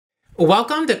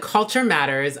Welcome to Culture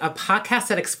Matters, a podcast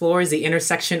that explores the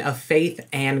intersection of faith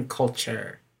and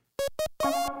culture.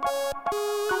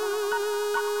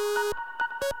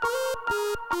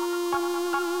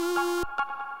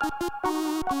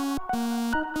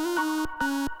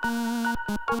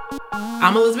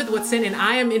 I'm Elizabeth Woodson, and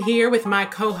I am in here with my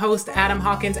co-host, Adam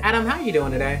Hawkins. Adam, how are you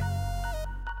doing today?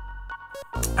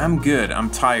 I'm good. I'm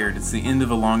tired. It's the end of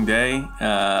a long day.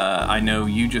 I know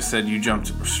you just said you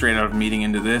jumped straight out of a meeting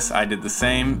into this. I did the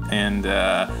same, and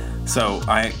I'm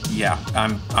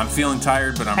feeling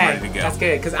tired, but I'm ready to go. That's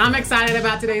good, because I'm excited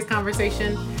about today's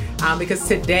conversation. Because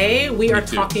today we are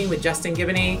talking with Justin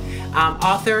Giboney,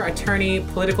 author, attorney,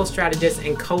 political strategist,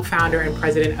 and co-founder and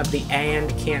president of the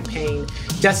AND campaign.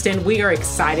 Justin, we are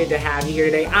excited to have you here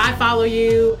today. I follow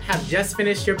you, have just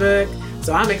finished your book,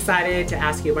 so I'm excited to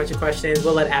ask you a bunch of questions.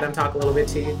 We'll let Adam talk a little bit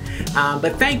too.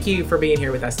 But thank you for being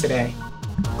here with us today.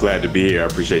 Glad to be here. I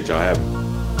appreciate y'all having me.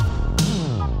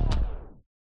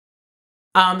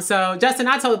 So Justin,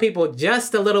 I told people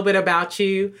just a little bit about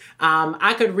you.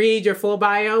 I could read your full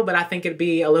bio, but I think it'd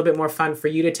be a little bit more fun for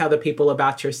you to tell the people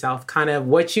about yourself, kind of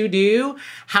what you do,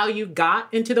 how you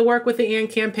got into the work with the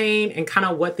AND campaign, and kind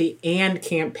of what the AND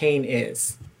campaign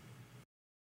is.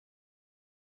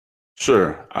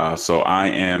 Sure. So I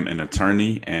am an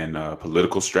attorney and a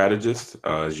political strategist.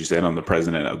 As you said, I'm the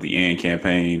president of the AND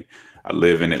campaign. I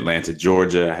live in Atlanta,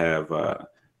 Georgia. I have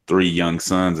 3 young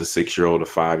sons, a 6-year-old, a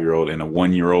 5-year-old, and a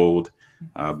 1-year-old.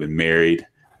 I've been married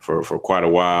for quite a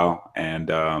while. And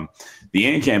the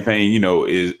AND campaign,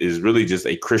 is really just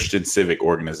a Christian civic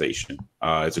organization.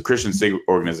 It's a Christian civic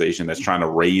organization that's trying to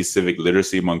raise civic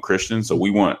literacy among Christians. So we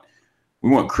want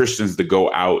Christians to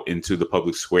go out into the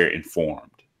public square informed.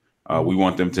 We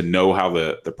want them to know how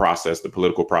the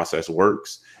political process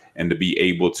works, and to be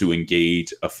able to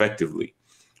engage effectively.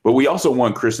 But we also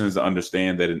want Christians to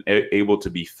understand that in able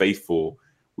to be faithful,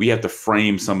 we have to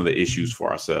frame some of the issues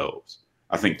for ourselves.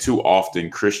 I think too often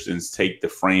Christians take the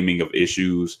framing of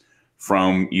issues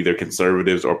from either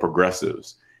conservatives or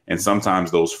progressives. And sometimes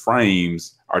those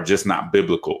frames are just not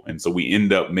biblical. And so we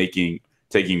end up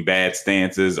taking bad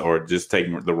stances or just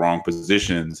taking the wrong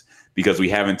positions because we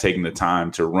haven't taken the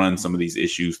time to run some of these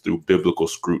issues through biblical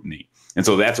scrutiny. And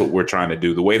so that's what we're trying to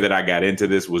do. The way that I got into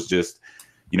this was just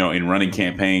in running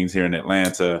campaigns here in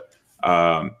Atlanta,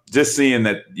 just seeing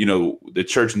that, the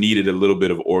church needed a little bit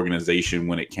of organization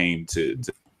when it came to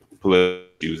political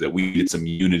issues, that we needed some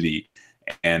unity.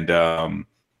 And, I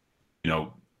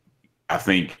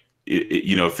think,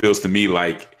 it feels to me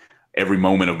like every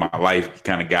moment of my life,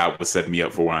 kind of God was setting me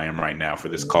up for where I am right now for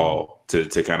this call to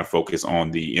kind of focus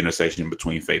on the intersection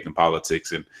between faith and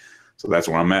politics. And so that's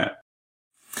where I'm at.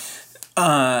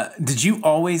 Did you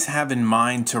always have in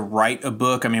mind to write a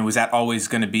book? I mean, was that always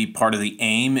going to be part of the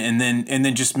aim? And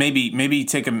then just maybe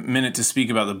take a minute to speak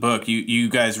about the book. You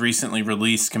guys recently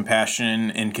released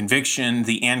Compassion and Conviction,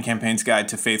 the AND Campaign's Guide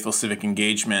to Faithful Civic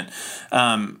Engagement.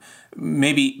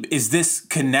 Maybe is this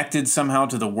connected somehow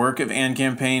to the work of AND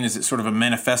Campaign? Is it sort of a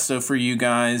manifesto for you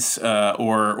guys,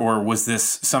 or was this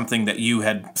something that you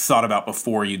had thought about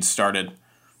before you'd started?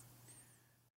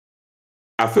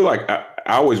 I feel like I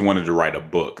always wanted to write a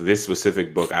book. This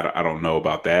specific book, I don't know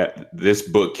about that. This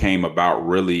book came about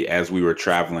really as we were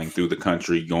traveling through the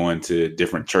country, going to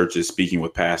different churches, speaking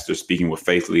with pastors, speaking with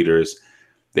faith leaders.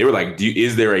 They were like,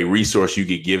 is there a resource you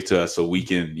could give to us so we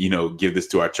can, give this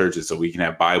to our churches so we can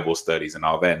have Bible studies and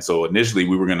all that? And so initially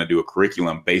we were going to do a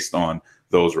curriculum based on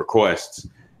those requests.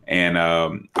 And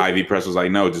Ivy Press was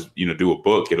like, no, just, do a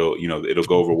book. It'll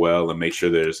go over well, and make sure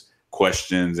there's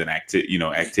questions and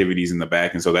activities in the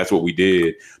back. And so that's what we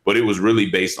did. But it was really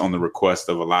based on the request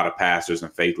of a lot of pastors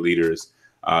and faith leaders,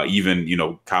 even,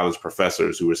 college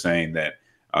professors who were saying that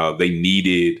they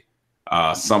needed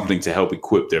something to help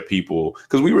equip their people,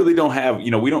 because we really don't have,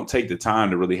 we don't take the time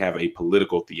to really have a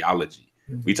political theology.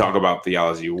 We talk about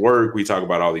theology of work. We talk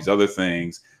about all these other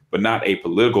things, but not a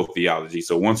political theology.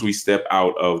 So once we step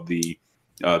out of the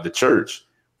church,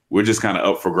 we're just kind of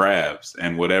up for grabs,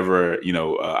 and whatever,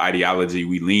 ideology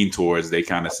we lean towards, they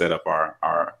kind of set up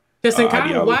our Justin,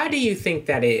 why do you think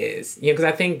that is? Because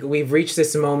I think we've reached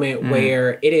this moment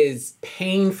where it is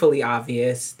painfully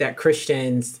obvious that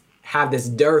Christians have this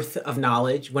dearth of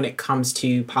knowledge when it comes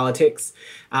to politics,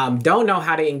 don't know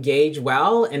how to engage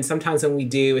well. And sometimes when we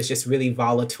do, it's just really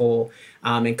volatile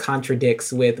and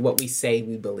contradicts with what we say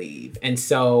we believe. And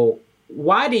so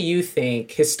why do you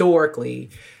think historically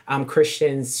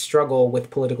Christians struggle with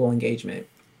political engagement?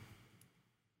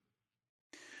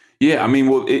 Yeah, I mean,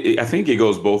 well, I think it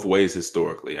goes both ways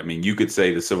historically. I mean, you could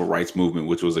say the civil rights movement,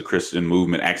 which was a Christian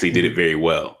movement, actually did it very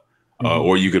well.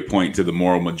 or you could point to the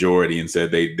moral majority and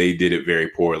said they did it very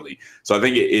poorly. So I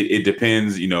think it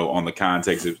depends, on the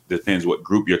context. It depends what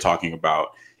group you're talking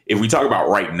about. If we talk about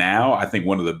right now, I think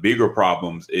one of the bigger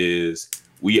problems is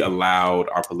we allowed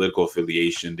our political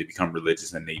affiliation to become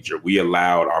religious in nature. We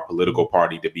allowed our political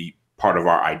party to be part of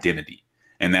our identity.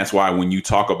 And that's why when you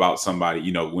talk about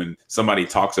somebody, when somebody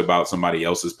talks about somebody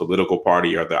else's political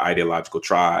party or their ideological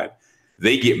tribe,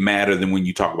 they get madder than when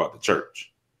you talk about the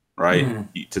church, right?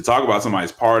 Mm. To talk about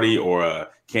somebody's party or a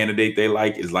candidate they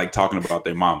like is like talking about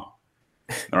their mama.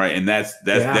 All right. And that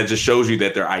just shows you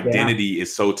that their identity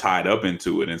is so tied up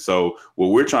into it. And so what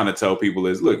we're trying to tell people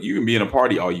is, look, you can be in a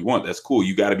party all you want. That's cool.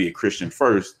 You got to be a Christian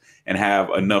first and have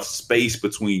enough space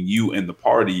between you and the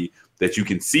party that you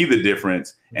can see the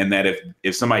difference. And that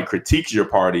if somebody critiques your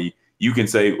party, you can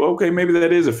say, well, okay, maybe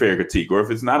that is a fair critique, or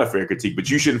if it's not a fair critique, but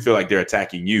you shouldn't feel like they're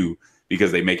attacking you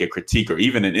because they make a critique or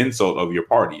even an insult of your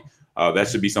party. That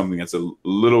should be something that's a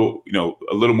little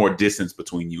more distance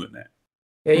between you and that.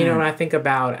 Yeah, when I think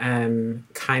about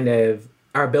kind of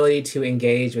our ability to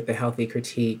engage with the healthy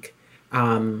critique,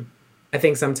 I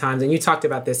think sometimes, and you talked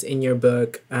about this in your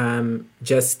book,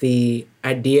 just the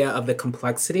idea of the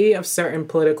complexity of certain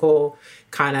political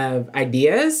kind of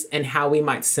ideas and how we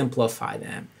might simplify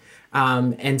them.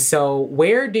 And so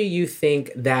where do you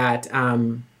think that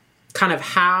kind of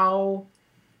how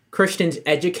Christians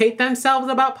educate themselves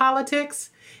about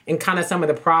politics and kind of some of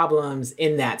the problems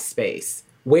in that space?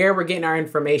 Where we're getting our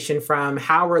information from,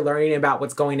 how we're learning about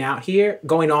what's going on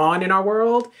in our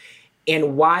world,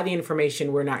 and why the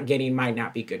information we're not getting might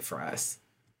not be good for us.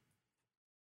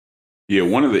 Yeah,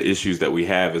 one of the issues that we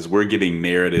have is we're getting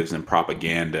narratives and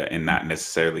propaganda and not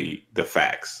necessarily the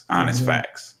facts, honest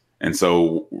facts. And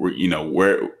so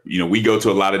we go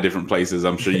to a lot of different places.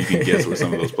 I'm sure you can guess where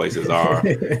some of those places are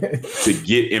to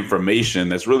get information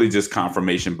that's really just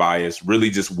confirmation bias, really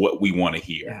just what we want to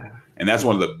hear. Yeah. And that's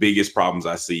one of the biggest problems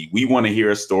I see. We want to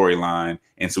hear a storyline.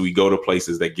 And so we go to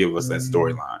places that give us that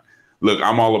storyline. Look,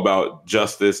 I'm all about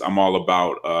justice. I'm all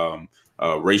about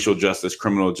racial justice,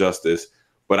 criminal justice.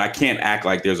 But I can't act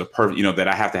like there's a perfect, that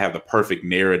I have to have the perfect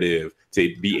narrative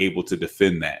to be able to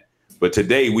defend that. But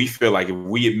today we feel like if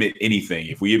we admit anything,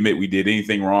 if we admit we did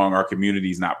anything wrong, our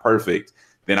community is not perfect,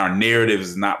 then our narrative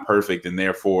is not perfect. And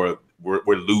therefore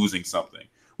we're losing something.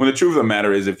 When the truth of the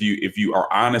matter is, if you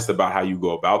are honest about how you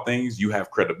go about things, you have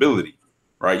credibility,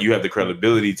 right? You have the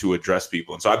credibility to address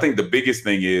people. And so I think the biggest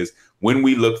thing is when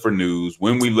we look for news,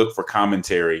 when we look for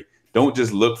commentary, don't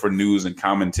just look for news and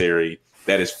commentary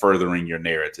that is furthering your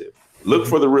narrative. Look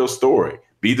for the real story.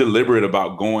 Be deliberate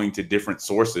about going to different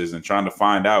sources and trying to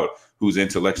find out who's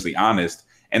intellectually honest.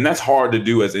 And that's hard to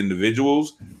do as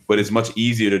individuals, but it's much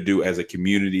easier to do as a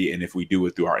community and if we do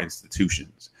it through our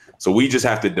institutions. So we just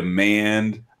have to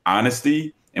demand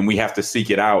honesty and we have to seek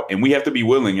it out and we have to be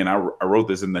willing. And I wrote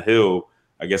this in The Hill,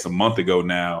 I guess a month ago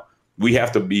now. We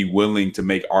have to be willing to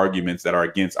make arguments that are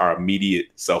against our immediate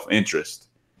self-interest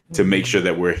to make sure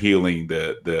that we're healing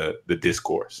the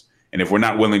discourse. And if we're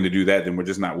not willing to do that, then we're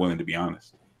just not willing to be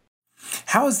honest.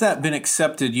 How has that been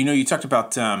accepted? You talked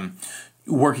about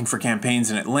working for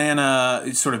campaigns in Atlanta,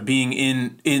 sort of being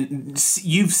in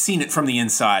you've seen it from the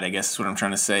inside, I guess is what I'm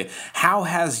trying to say.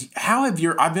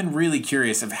 I've been really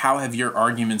curious of how have your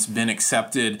arguments been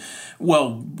accepted,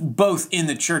 well, both in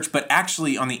the church, but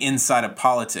actually on the inside of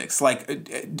politics. Like,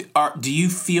 do you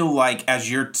feel like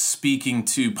as you're speaking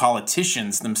to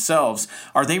politicians themselves,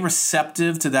 are they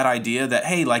receptive to that idea that,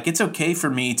 hey, like it's okay for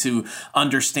me to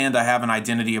understand I have an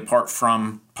identity apart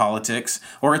from politics,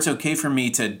 or it's okay for me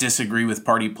to disagree with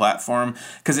party platform?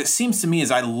 Because it seems to me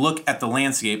as I look at the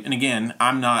landscape, and again,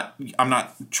 I'm not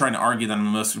trying to argue that I'm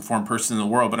the most informed person in the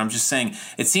world, but I'm just saying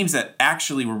it seems that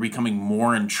actually we're becoming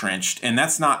more entrenched, and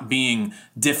that's not being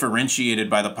differentiated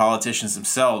by the politicians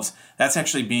themselves. That's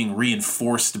actually being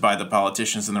reinforced by the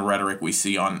politicians and the rhetoric we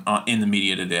see on in the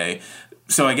media today.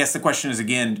 So I guess the question is,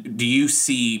 again, do you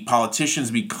see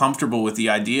politicians be comfortable with the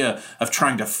idea of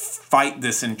trying to fight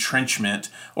this entrenchment,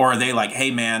 or are they like,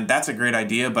 hey, man, that's a great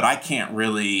idea, but I can't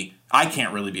really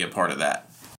be a part of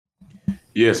that?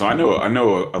 Yeah, so I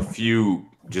know a few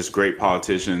just great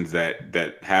politicians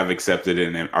that have accepted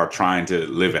it and are trying to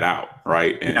live it out,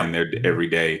 right? And they're every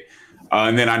day.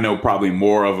 And then I know probably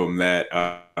more of them that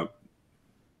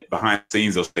behind the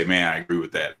scenes, they'll say, man, I agree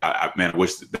with that. I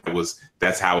wish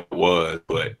that's how it was,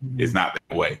 but it's not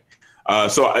that way.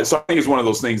 So I think it's one of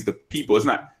those things, the people, it's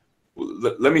not,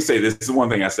 let me say this is one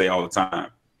thing I say all the time.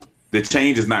 The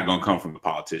change is not going to come from the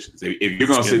politicians. If you're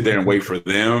going to sit there and wait for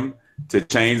them to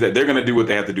change that, they're going to do what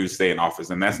they have to do to stay in office.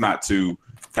 And that's not to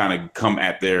kind of come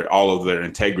at all of their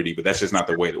integrity, but that's just not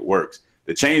the way that works.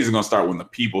 The change is going to start when the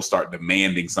people start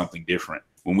demanding something different.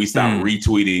 When we stop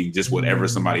retweeting just whatever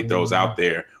somebody throws out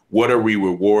there, what are we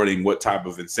rewarding? What type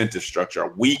of incentive structure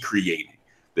are we creating?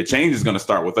 The change is going to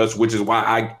start with us, which is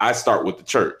why I start with the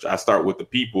church. I start with the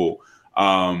people,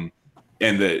 and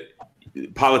the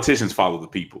politicians follow the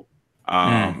people.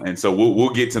 And so we'll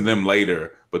get to them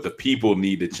later, but the people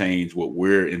need to change what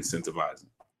we're incentivizing.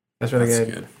 That's really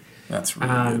good. That's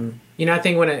really good. You know, I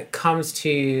think when it comes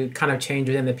to kind of change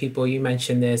within the people, you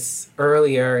mentioned this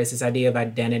earlier, is this idea of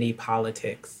identity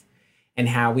politics and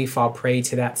how we fall prey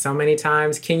to that so many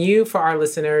times. Can you, for our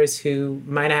listeners who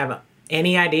might not have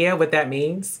any idea what that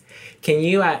means, can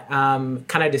you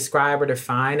kind of describe or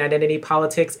define identity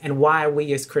politics and why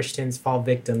we as Christians fall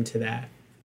victim to that?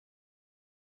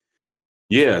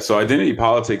 Yeah, so identity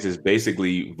politics is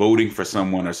basically voting for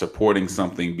someone or supporting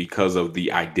something because of the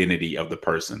identity of the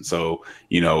person. So,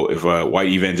 you know, if a white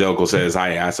evangelical says,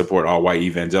 "Hi, I support all white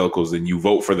evangelicals," then you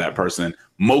vote for that person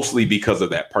mostly because of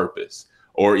that purpose.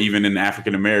 Or even in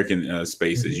African American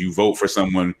spaces, you vote for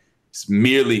someone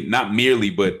not merely,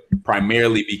 but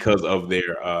primarily because of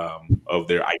their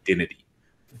identity.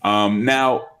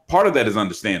 Now, part of that is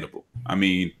understandable. I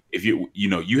mean, if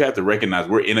you have to recognize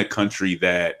we're in a country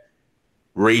that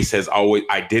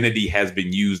identity has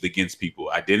been used against people.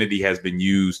 Identity has been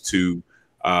used to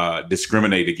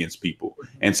discriminate against people.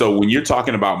 And so when you're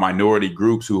talking about minority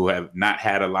groups who have not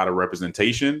had a lot of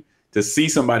representation, to see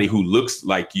somebody who looks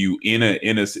like you in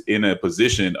a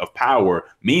position of power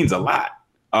means a lot.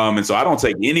 And so I don't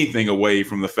take anything away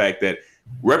from the fact that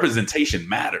representation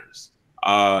matters.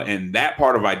 And that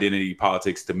part of identity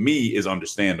politics to me is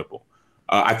understandable.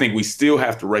 I think we still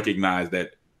have to recognize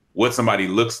that what somebody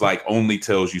looks like only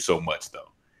tells you so much,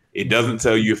 though. It doesn't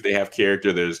tell you if they have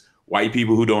character. There's white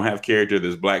people who don't have character.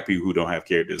 There's black people who don't have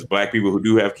character. There's black people who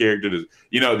do have character.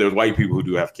 There's white people who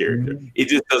do have character. It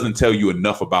just doesn't tell you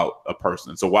enough about a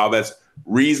person. So while that's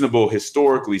reasonable,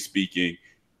 historically speaking,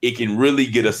 it can really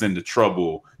get us into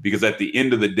trouble because at the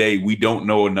end of the day, we don't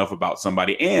know enough about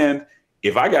somebody. And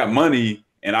if I got money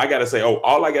and I got to say, oh,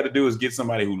 all I got to do is get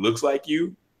somebody who looks like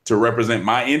you to represent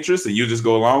my interests and you just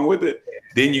go along with it,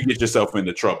 then you get yourself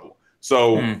into trouble.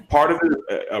 So part of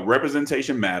it,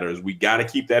 representation matters. We got to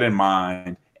keep that in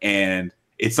mind. And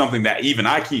it's something that even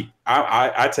I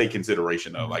take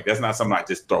consideration of. Like, that's not something I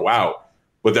just throw out,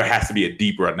 but there has to be a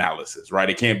deeper analysis, right?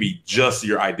 It can't be just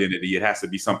your identity. It has to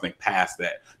be something past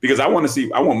that, because I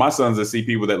want my sons to see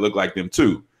people that look like them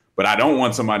too, but I don't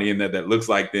want somebody in there that looks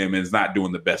like them and is not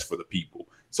doing the best for the people.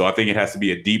 So I think it has to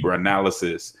be a deeper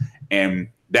analysis. And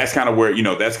that's kind of where,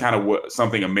 that's kind of what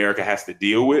something America has to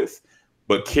deal with.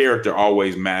 But character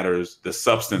always matters. The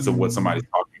substance of what somebody's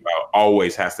talking about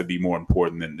always has to be more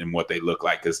important than what they look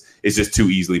like, because it's just too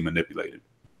easily manipulated.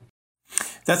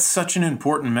 That's such an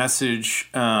important message.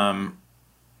 That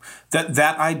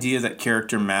idea that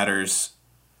character matters.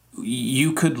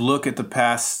 You could look at the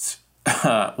past.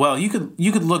 You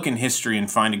could look in history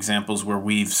and find examples where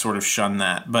we've sort of shunned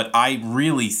that. But I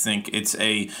really think it's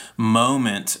a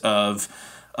moment of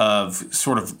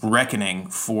sort of reckoning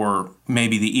for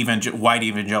maybe the white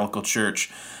evangelical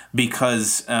church,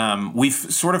 because we've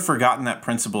sort of forgotten that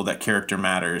principle that character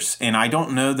matters. And I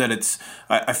don't know that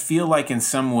I feel like in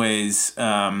some ways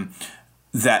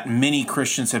that many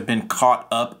Christians have been caught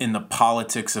up in the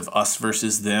politics of us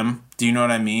versus them. Do you know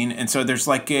what I mean? And so there's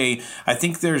I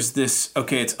think there's this,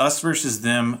 okay, it's us versus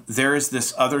them. There is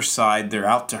this other side. They're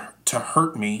out to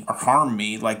hurt me or harm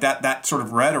me. Like that sort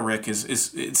of rhetoric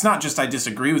is it's not just I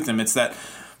disagree with them. It's that,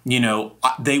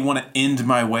 they want to end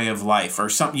my way of life or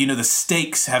something. The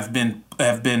stakes have been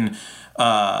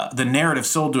the narrative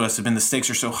sold to us have been the stakes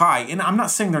are so high. And I'm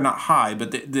not saying they're not high, but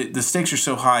the stakes are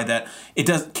so high that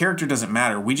character doesn't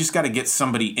matter. We just got to get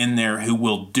somebody in there who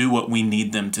will do what we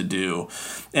need them to do.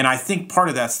 And I think part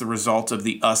of that's the result of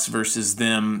the us versus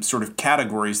them sort of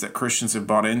categories that Christians have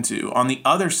bought into. On the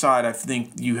other side, I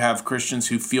think you have Christians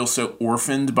who feel so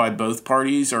orphaned by both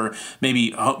parties, or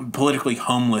maybe politically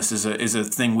homeless is a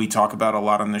thing we talk about a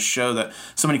lot on this show, that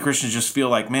so many Christians just feel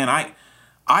like, man,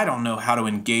 I don't know how to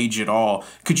engage at all.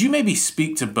 Could you maybe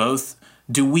speak to both?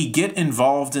 Do we get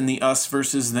involved in the us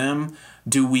versus them?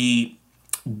 Do we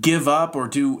give up, or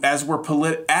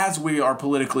as we are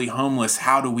politically homeless,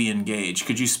 how do we engage?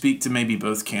 Could you speak to maybe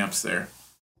both camps there?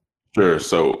 Sure.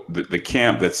 So the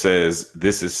camp that says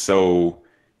this is so,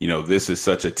 this is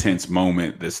such a tense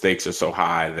moment, the stakes are so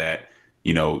high that,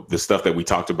 the stuff that we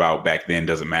talked about back then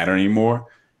doesn't matter anymore.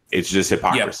 It's just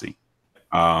hypocrisy.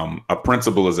 Yep. A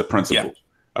principle is a principle. Yep.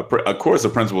 Of course, a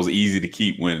principle is easy to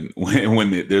keep when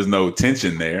there's no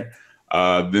tension there.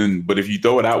 But if you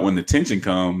throw it out when the tension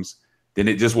comes, then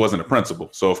it just wasn't a principle.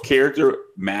 So if character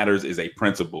matters is a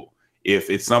principle, if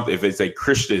it's a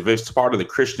Christian, if it's part of the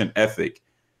Christian ethic,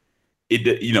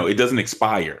 it doesn't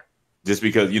expire just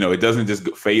because, it doesn't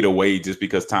just fade away just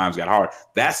because times got hard.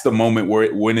 That's the moment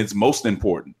when it's most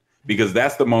important, because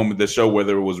that's the moment to show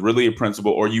whether it was really a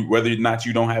principle or whether or not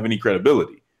you don't have any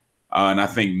credibility. And I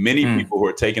think many people who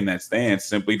are taking that stance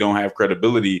simply don't have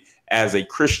credibility as a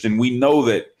Christian. We know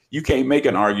that you can't make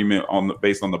an argument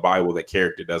based on the Bible that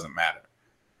character doesn't matter.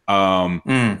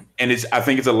 And I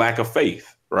think it's a lack of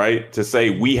faith, right? To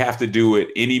say we have to do it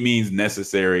any means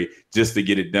necessary just to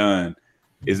get it done.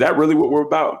 Is that really what we're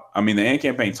about? I mean, the AND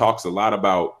campaign talks a lot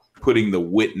about putting the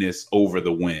witness over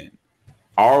the win.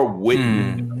 Our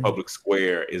witness in the public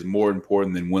square is more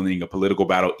important than winning a political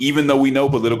battle, even though we know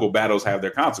political battles have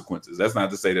their consequences. That's not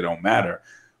to say they don't matter,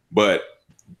 but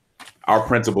our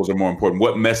principles are more important.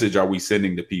 What message are we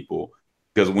sending to people?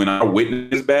 Because when our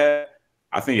witness is bad,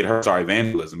 I think it hurts our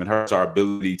evangelism. It hurts our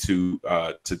ability to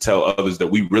tell others that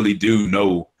we really do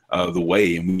know the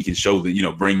way, and we can show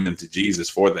that, bring them to Jesus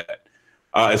for that.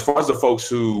 As far as the folks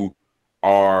who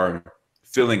are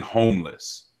feeling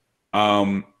homeless,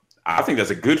 I think that's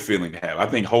a good feeling to have. I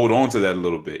think hold on to that a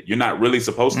little bit. You're not really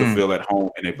supposed to feel at home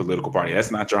in a political party.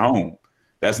 That's not your home.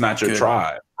 That's not your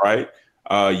tribe, right?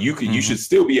 You should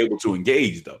still be able to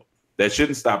engage, though. That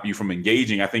shouldn't stop you from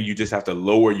engaging. I think you just have to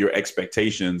lower your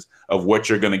expectations of what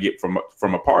you're going to get from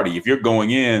a party. If you're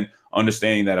going in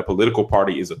understanding that a political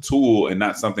party is a tool and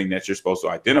not something that you're supposed to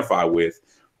identify with,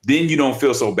 then you don't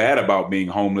feel so bad about being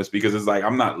homeless, because it's like,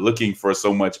 I'm not looking for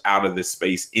so much out of this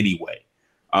space anyway.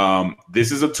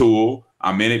 This is a tool.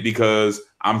 I'm in it because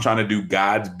I'm trying to do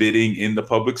God's bidding in the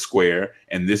public square,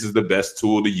 and this is the best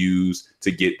tool to use to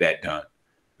get that done.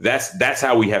 That's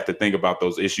how we have to think about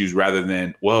those issues, rather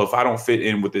than, well, if I don't fit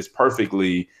in with this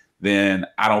perfectly, then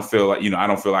I don't feel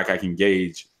like I can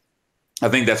gauge. I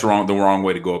think that's the wrong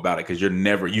way to go about it, because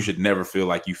you should never feel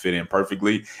like you fit in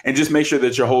perfectly, and just make sure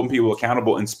that you're holding people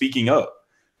accountable and speaking up,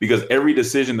 because every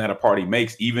decision that a party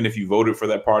makes, even if you voted for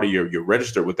that party or you're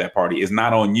registered with that party, is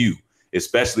not on you,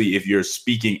 especially if you're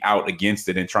speaking out against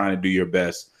it and trying to do your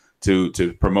best to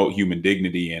promote human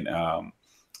dignity and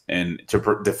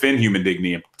to defend human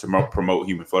dignity and to promote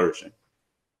human flourishing.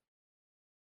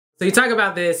 So you talk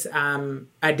about this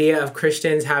idea of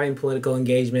Christians having political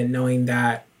engagement, knowing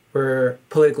that we're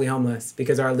politically homeless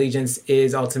because our allegiance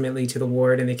is ultimately to the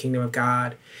Lord and the kingdom of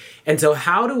God. And so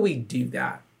how do we do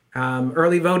that?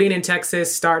 Early voting in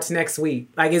Texas starts next week.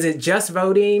 Like, is it just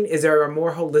voting? Is there a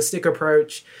more holistic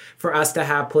approach for us to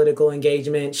have political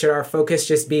engagement? Should our focus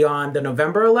just be on the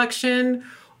November election,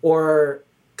 or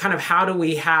kind of how do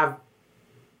we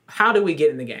get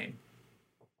in the game?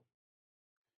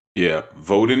 Yeah,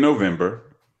 vote in November.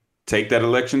 Take that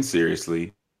election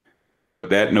seriously.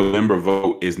 That November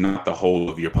vote is not the whole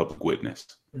of your public witness.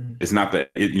 Mm-hmm. It's not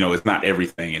it's not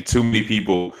everything. And too many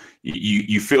people,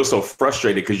 you feel so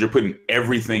frustrated because you're putting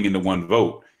everything into one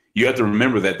vote. You have to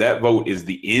remember that vote is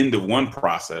the end of one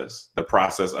process, the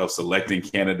process of selecting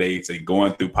candidates and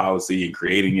going through policy and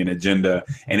creating an agenda.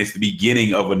 And it's the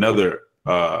beginning of another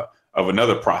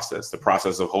process, the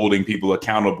process of holding people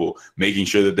accountable, making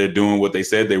sure that they're doing what they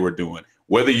said they were doing.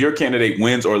 Whether your candidate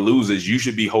wins or loses, you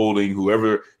should be holding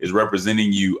whoever is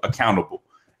representing you accountable.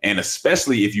 And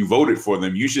especially if you voted for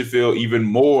them, you should feel even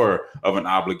more of an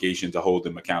obligation to hold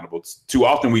them accountable. Too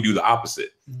often we do the opposite.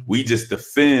 We just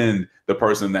defend the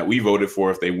person that we voted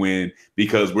for if they win,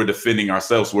 because we're defending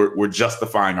ourselves. We're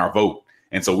justifying our vote.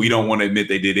 And so we don't want to admit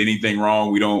they did anything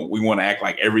wrong. We want to act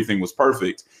like everything was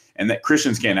perfect. And that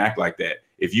Christians can't act like that.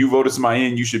 If you voted somebody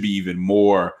in, you should be even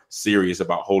more serious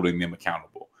about holding them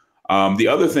accountable. The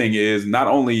other thing is, not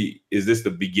only is this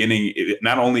the beginning,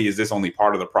 not only is this only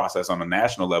part of the process on a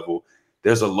national level,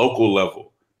 there's a local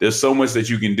level. There's so much that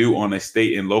you can do on a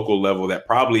state and local level that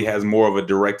probably has more of a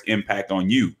direct impact on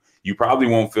you. You probably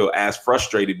won't feel as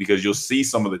frustrated because you'll see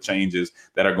some of the changes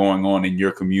that are going on in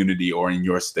your community or in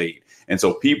your state. And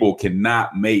so people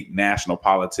cannot make national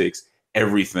politics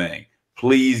everything.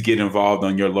 Please get involved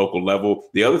on your local level.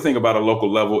 The other thing about a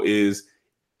local level is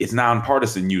it's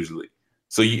nonpartisan usually.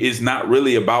 So it's not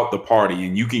really about the party,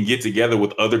 and you can get together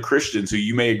with other Christians who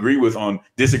you may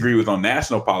disagree with on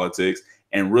national politics,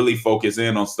 and really focus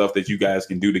in on stuff that you guys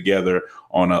can do together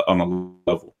on a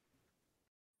level.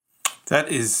 That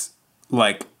is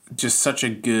like just such a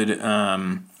good,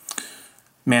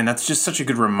 that's just such a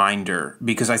good reminder,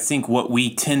 because I think what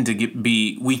we tend to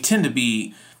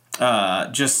be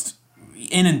just,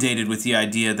 inundated with the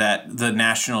idea that the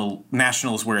national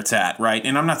is where it's at, right?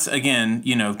 And I'm not, again,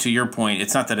 to your point,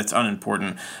 it's not that it's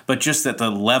unimportant, but just that the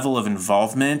level of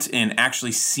involvement in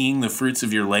actually seeing the fruits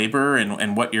of your labor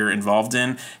and what you're involved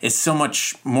in is so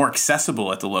much more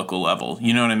accessible at the local level.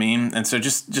 You know what I mean? And so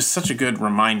just such a good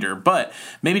reminder. But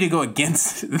maybe to go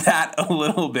against that a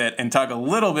little bit and talk a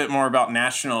little bit more about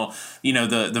national,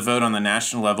 the vote on the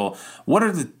national level. What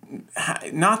are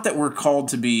not that we're called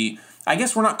to be, I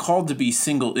guess we're not called to be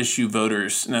single issue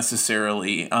voters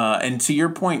necessarily. And to your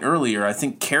point earlier, I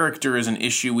think character is an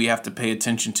issue we have to pay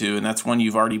attention to, and that's one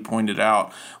you've already pointed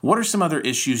out. What are some other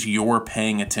issues you're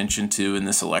paying attention to in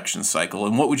this election cycle,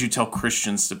 and what would you tell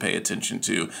Christians to pay attention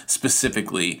to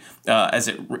specifically as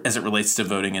it relates to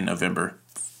voting in November?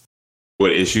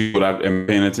 What issue would I am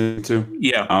paying attention to?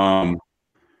 Yeah.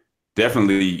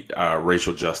 Definitely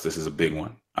racial justice is a big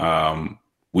one.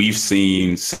 We've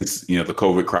seen since the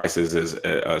COVID crisis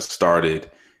has started,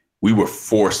 we were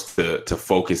forced to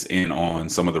focus in on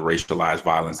some of the racialized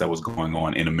violence that was going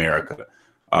on in America,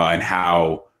 and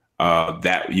how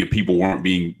that people weren't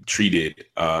being treated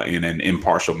in an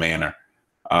impartial manner.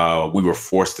 We were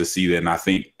forced to see that, and I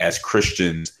think as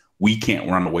Christians, we can't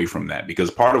run away from that,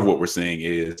 because part of what we're seeing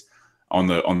is on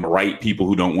the right, people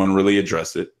who don't want to really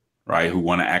address it, right, who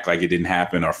want to act like it didn't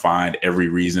happen or find every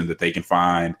reason that they can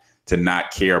find to not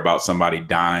care about somebody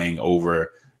dying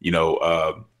over,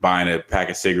 buying a pack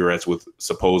of cigarettes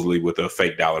supposedly with a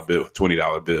fake dollar bill,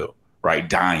 $20 bill, right?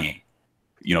 Dying.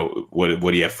 What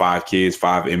do you have? 5 kids,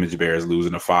 5 image bearers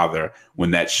losing a father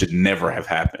when that should never have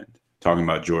happened. Talking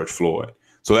about George Floyd.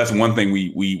 So that's one thing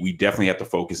we definitely have to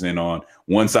focus in on.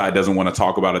 One side doesn't want to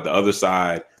talk about it. The other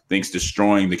side thinks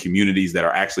destroying the communities that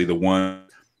are actually the ones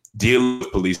dealing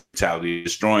with police brutality,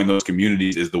 destroying those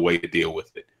communities is the way to deal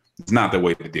with it. It's not the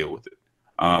way to deal with it.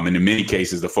 And in many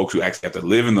cases, the folks who actually have to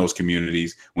live in those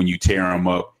communities, when you tear them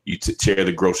up, you tear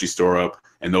the grocery store up,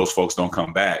 and those folks don't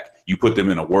come back, you put them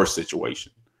in a worse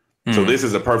situation. Mm-hmm. So this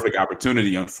is a perfect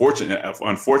opportunity,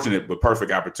 unfortunate, but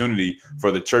perfect opportunity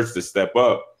for the church to step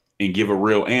up and give a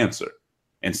real answer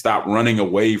and stop running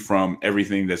away from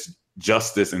everything that's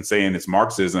justice and saying it's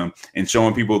Marxism, and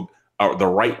showing people the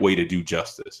right way to do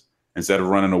justice instead of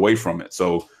running away from it.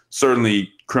 So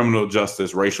certainly criminal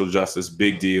justice, racial justice,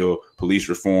 big deal, police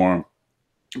reform.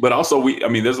 But also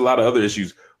there's a lot of other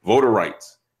issues. Voter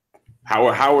rights. How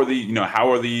are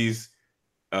these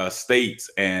states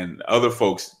and other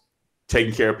folks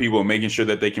taking care of people and making sure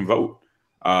that they can vote?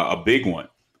 A big one.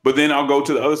 But then I'll go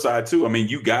to the other side too.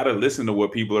 You got to listen to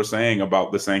what people are saying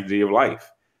about the sanctity of life.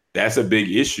 That's a big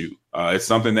issue. It's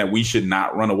something that we should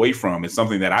not run away from. It's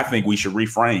something that I think we should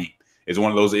reframe. It's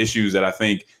one of those issues that I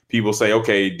think people say,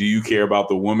 okay, do you care about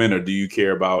the woman or do you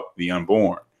care about the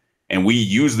unborn? And we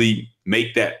usually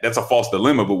make that's a false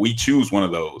dilemma, but we choose one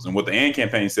of those. And what the AND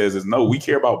campaign says is, no, we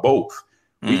care about both.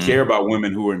 We care about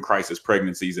women who are in crisis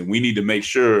pregnancies, and we need to make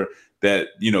sure that,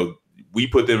 we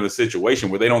put them in a situation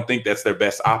where they don't think that's their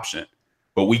best option.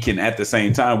 But we can, at the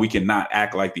same time, we cannot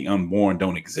act like the unborn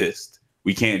don't exist.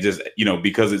 We can't just,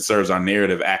 because it serves our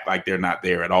narrative, act like they're not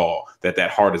there at all, that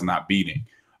heart is not beating.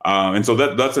 And so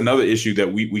that's another issue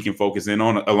that we can focus in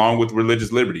on, along with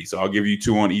religious liberty. So I'll give you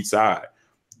 2 on each side.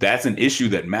 That's an issue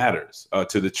that matters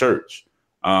to the church.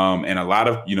 And a lot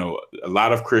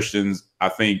of Christians, I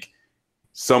think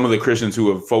some of the Christians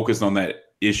who have focused on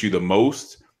that issue the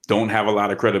most don't have a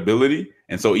lot of credibility.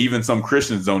 And so even some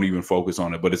Christians don't even focus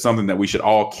on it, but it's something that we should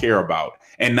all care about,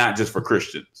 and not just for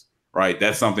Christians, right?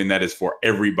 That's something that is for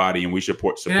everybody, and we should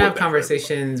support I have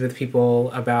conversations with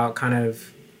people about kind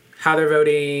of how they're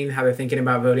voting, how they're thinking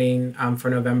about voting for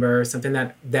November. Something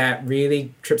that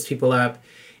really trips people up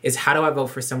is, how do I vote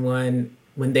for someone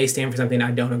when they stand for something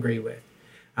I don't agree with?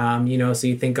 So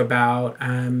you think about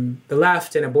the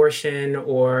left and abortion,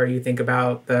 or you think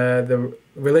about the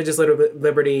religious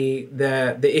liberty,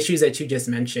 the issues that you just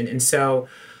mentioned. And so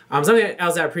something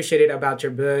else I appreciated about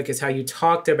your book is how you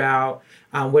talked about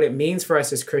what it means for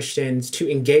us as Christians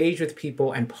to engage with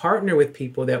people and partner with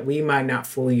people that we might not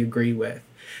fully agree with.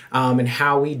 And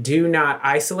how we do not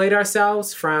isolate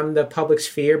ourselves from the public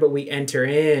sphere, but we enter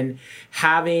in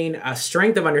having a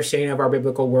strength of understanding of our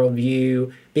biblical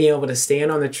worldview, being able to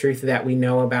stand on the truth that we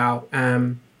know about,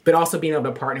 but also being able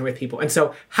to partner with people. And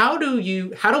so how do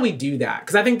we do that?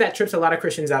 Because I think that trips a lot of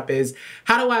Christians up is,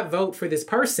 how do I vote for this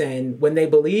person when they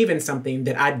believe in something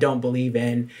that I don't believe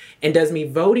in? And does me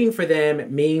voting for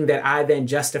them mean that I then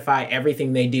justify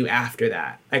everything they do after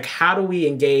that? Like, how do we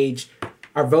engage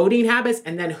our voting habits,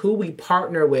 and then who we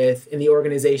partner with in the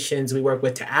organizations we work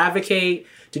with to advocate,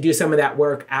 to do some of that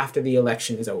work after the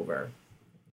election is over?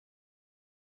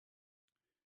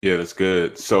 Yeah, that's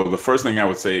good. So the first thing I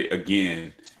would say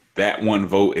again, that one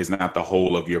vote is not the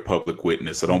whole of your public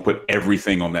witness. So don't put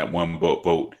everything on that one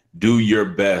vote. Do your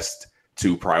best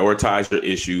to prioritize your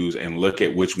issues and look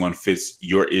at which one fits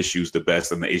your issues the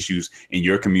best and the issues in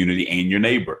your community and your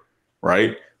neighbor,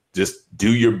 right? Just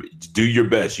do your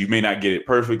best. You may not get it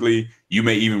perfectly. You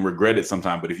may even regret it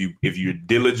sometime, but if you're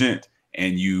diligent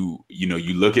and you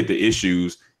look at the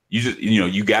issues,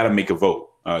 you got to make a vote.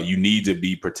 You need to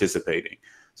be participating.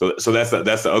 So that's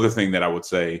the other thing that I would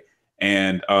say.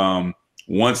 And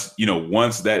once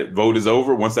that vote is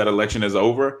over, once that election is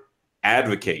over,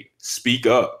 advocate, speak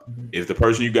up. If the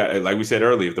person you got, like we said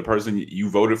earlier, if the person you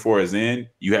voted for is in,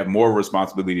 you have more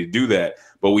responsibility to do that.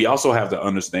 But we also have to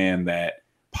understand that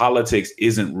politics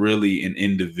isn't really an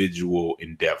individual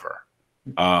endeavor.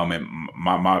 And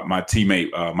my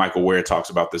teammate Michael Ware talks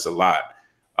about this a lot.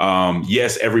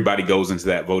 Yes, everybody goes into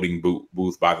that voting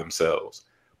booth by themselves.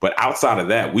 But outside of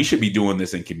that, we should be doing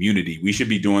this in community. We should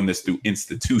be doing this through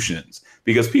institutions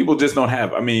because people just don't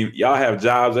have, y'all have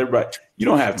jobs, everybody, you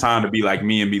don't have time to be like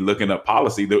me and be looking up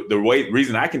policy. The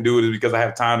reason I can do it is because I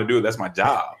have time to do it. That's my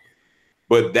job.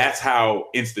 But that's how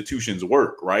institutions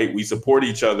work, right? We support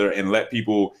each other and let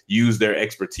people use their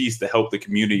expertise to help the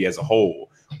community as a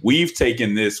whole. We've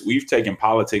taken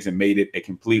politics and made it a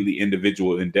completely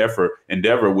individual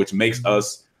endeavor, which makes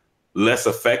us less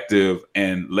effective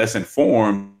and less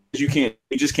informed. You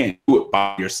just can't do it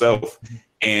by yourself.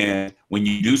 And when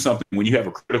you do something, when you have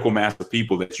a critical mass of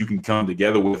people that you can come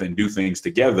together with and do things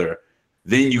together,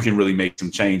 then you can really make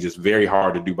some change. It's very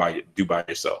hard to do by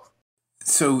yourself.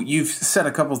 So you've said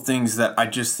a couple of things that I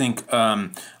just think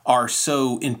are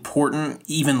so important,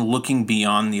 even looking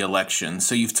beyond the election.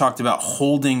 So you've talked about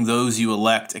holding those you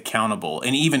elect accountable.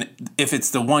 And even if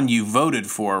it's the one you voted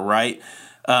for, right?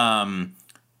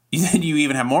 You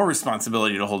even have more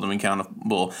responsibility to hold them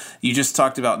accountable. You just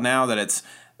talked about now that it's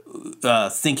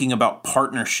thinking about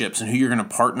partnerships and who you're going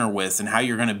to partner with and how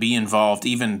you're going to be involved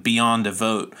even beyond a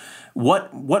vote.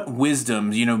 What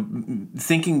wisdom,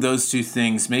 thinking those two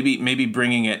things, maybe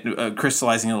bringing it,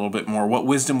 crystallizing it a little bit more, what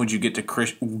wisdom would you give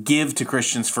to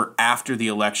Christians for after the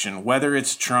election, whether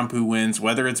it's Trump who wins,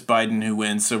 whether it's Biden who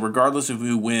wins? So regardless of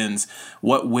who wins,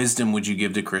 what wisdom would you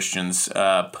give to Christians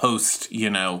post,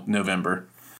 November?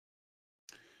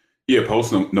 Yeah,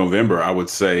 post November, I would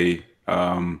say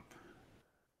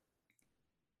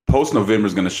post November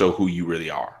is going to show who you really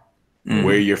are,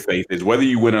 where your faith is, whether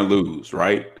you win or lose,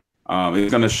 right?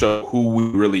 It's going to show who we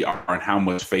really are and how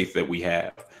much faith that we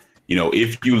have.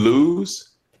 If you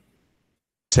lose,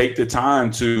 take the time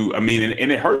to, and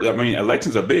it hurts.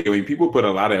 Elections are big. People put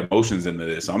a lot of emotions into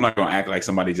this. So I'm not going to act like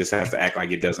somebody just has to act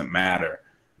like it doesn't matter.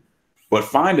 But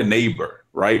find a neighbor,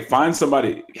 right? Find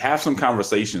somebody, have some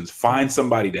conversations, find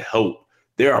somebody to help.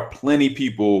 There are plenty of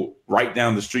people right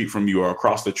down the street from you or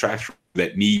across the tracks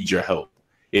that need your help.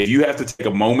 If you have to take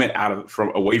a moment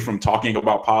away from talking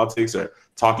about politics or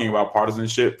talking about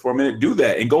partisanship for a minute, do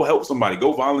that and go help somebody,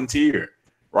 go volunteer,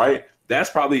 right? That's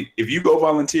probably, if you go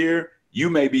volunteer, you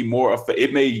may be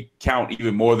it may count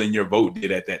even more than your vote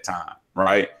did at that time,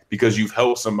 right? Because you've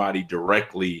helped somebody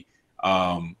directly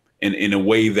in a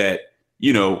way that,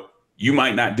 you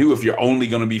might not do if you're only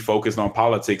going to be focused on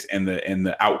politics and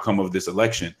the outcome of this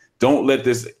election. Don't let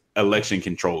this election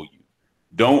control you.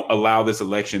 Don't allow this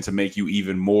election to make you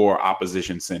even more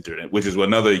opposition centered, which is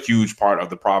another huge part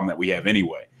of the problem that we have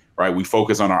anyway, right? We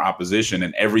focus on our opposition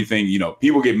and everything,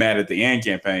 people get mad at the AND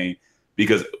campaign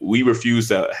because we refuse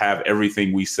to have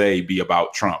everything we say be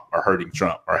about Trump or hurting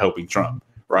Trump or helping Trump,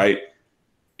 right?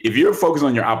 If you're focused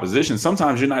on your opposition,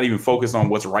 sometimes you're not even focused on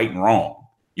what's right and wrong.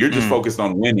 You're just focused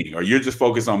on winning, or you're just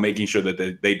focused on making sure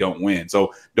that they don't win.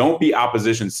 So don't be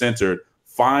opposition centered.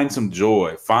 Find some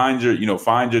joy, find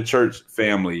your church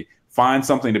family, find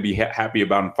something to be happy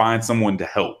about, and find someone to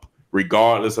help,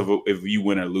 regardless of if you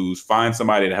win or lose. Find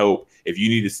somebody to help. If you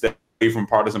need to stay away from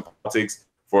partisan politics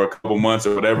for a couple months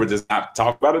or whatever, just not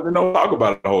talk about it, then don't talk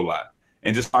about it a whole lot.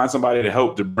 And just find somebody to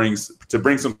help to bring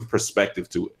some perspective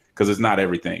to it, because it's not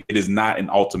everything. It is not an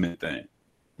ultimate thing.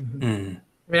 Mm-hmm.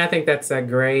 I think that's a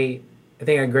great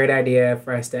idea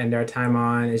for us to end our time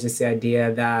on, is just the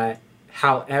idea that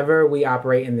however we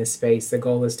operate in this space, the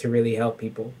goal is to really help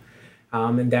people,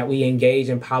 and that we engage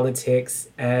in politics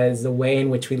as the way in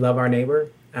which we love our neighbor,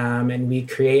 and we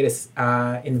create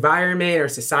a environment or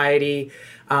society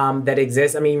that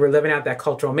exists. I mean, we're living out that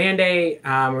cultural mandate.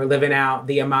 We're living out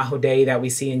the Imago Dei that we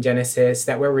see in Genesis,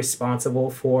 that we're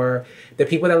responsible for the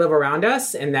people that live around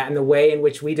us, and that in the way in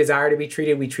which we desire to be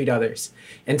treated, we treat others.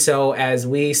 And so as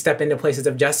we step into places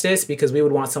of justice, because we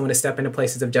would want someone to step into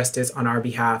places of justice on our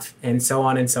behalf, and so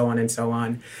on and so on and so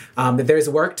on, that there's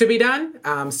work to be done.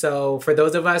 So for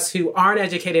those of us who aren't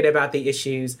educated about the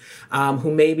issues,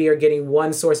 who maybe are getting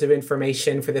one source of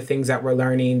information for the things that we're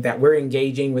learning, that we're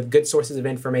engaging with good sources of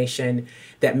information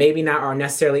that maybe not are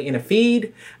necessarily in a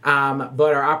feed,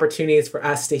 but are opportunities for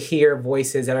us to hear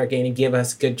voices that are going to give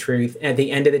us good truth. And at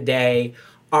the end of the day,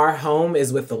 our home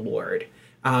is with the Lord.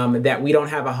 That we don't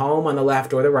have a home on the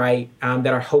left or the right, that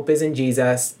our hope is in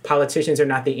Jesus. Politicians are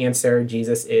not the answer,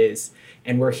 Jesus is.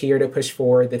 And we're here to push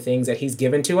forward the things that he's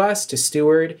given to us to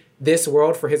steward this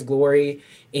world for his glory.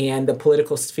 And the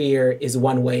political sphere is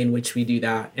one way in which we do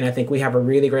that. And I think we have a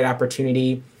really great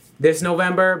opportunity this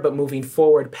November, but moving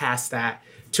forward past that,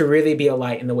 to really be a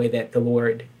light in the way that the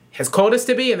Lord has called us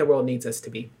to be and the world needs us to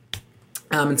be.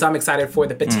 And so I'm excited for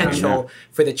the potential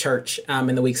for the church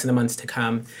in the weeks and the months to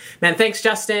come. Man, thanks,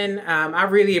 Justin. I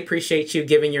really appreciate you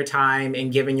giving your time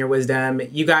and giving your wisdom.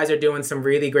 You guys are doing some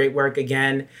really great work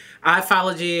again. I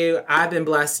followed you. I've been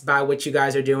blessed by what you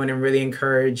guys are doing and really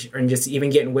encouraged, and just even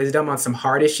getting wisdom on some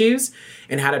hard issues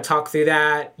and how to talk through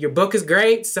that. Your book is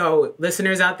great. So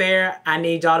listeners out there, I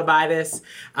need y'all to buy this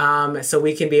so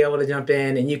we can be able to jump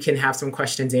in and you can have some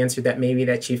questions answered that maybe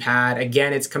that you've had.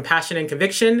 Again, it's Compassion and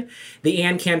Conviction, the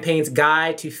AND Campaign's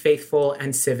Guide to Faithful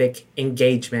and Civic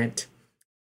Engagement.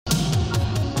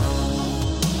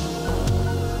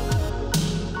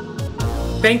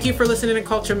 Thank you for listening to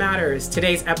Culture Matters.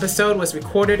 Today's episode was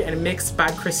recorded and mixed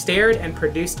by Chris Staird and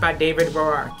produced by David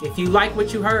Roark. If you like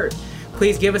what you heard,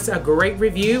 please give us a great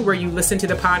review where you listen to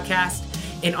the podcast,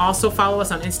 and also follow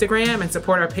us on Instagram and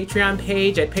support our Patreon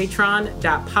page at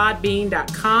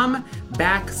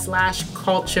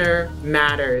patreon.podbean.com/Culture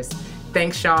Matters.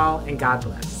 Thanks, y'all, and God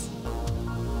bless.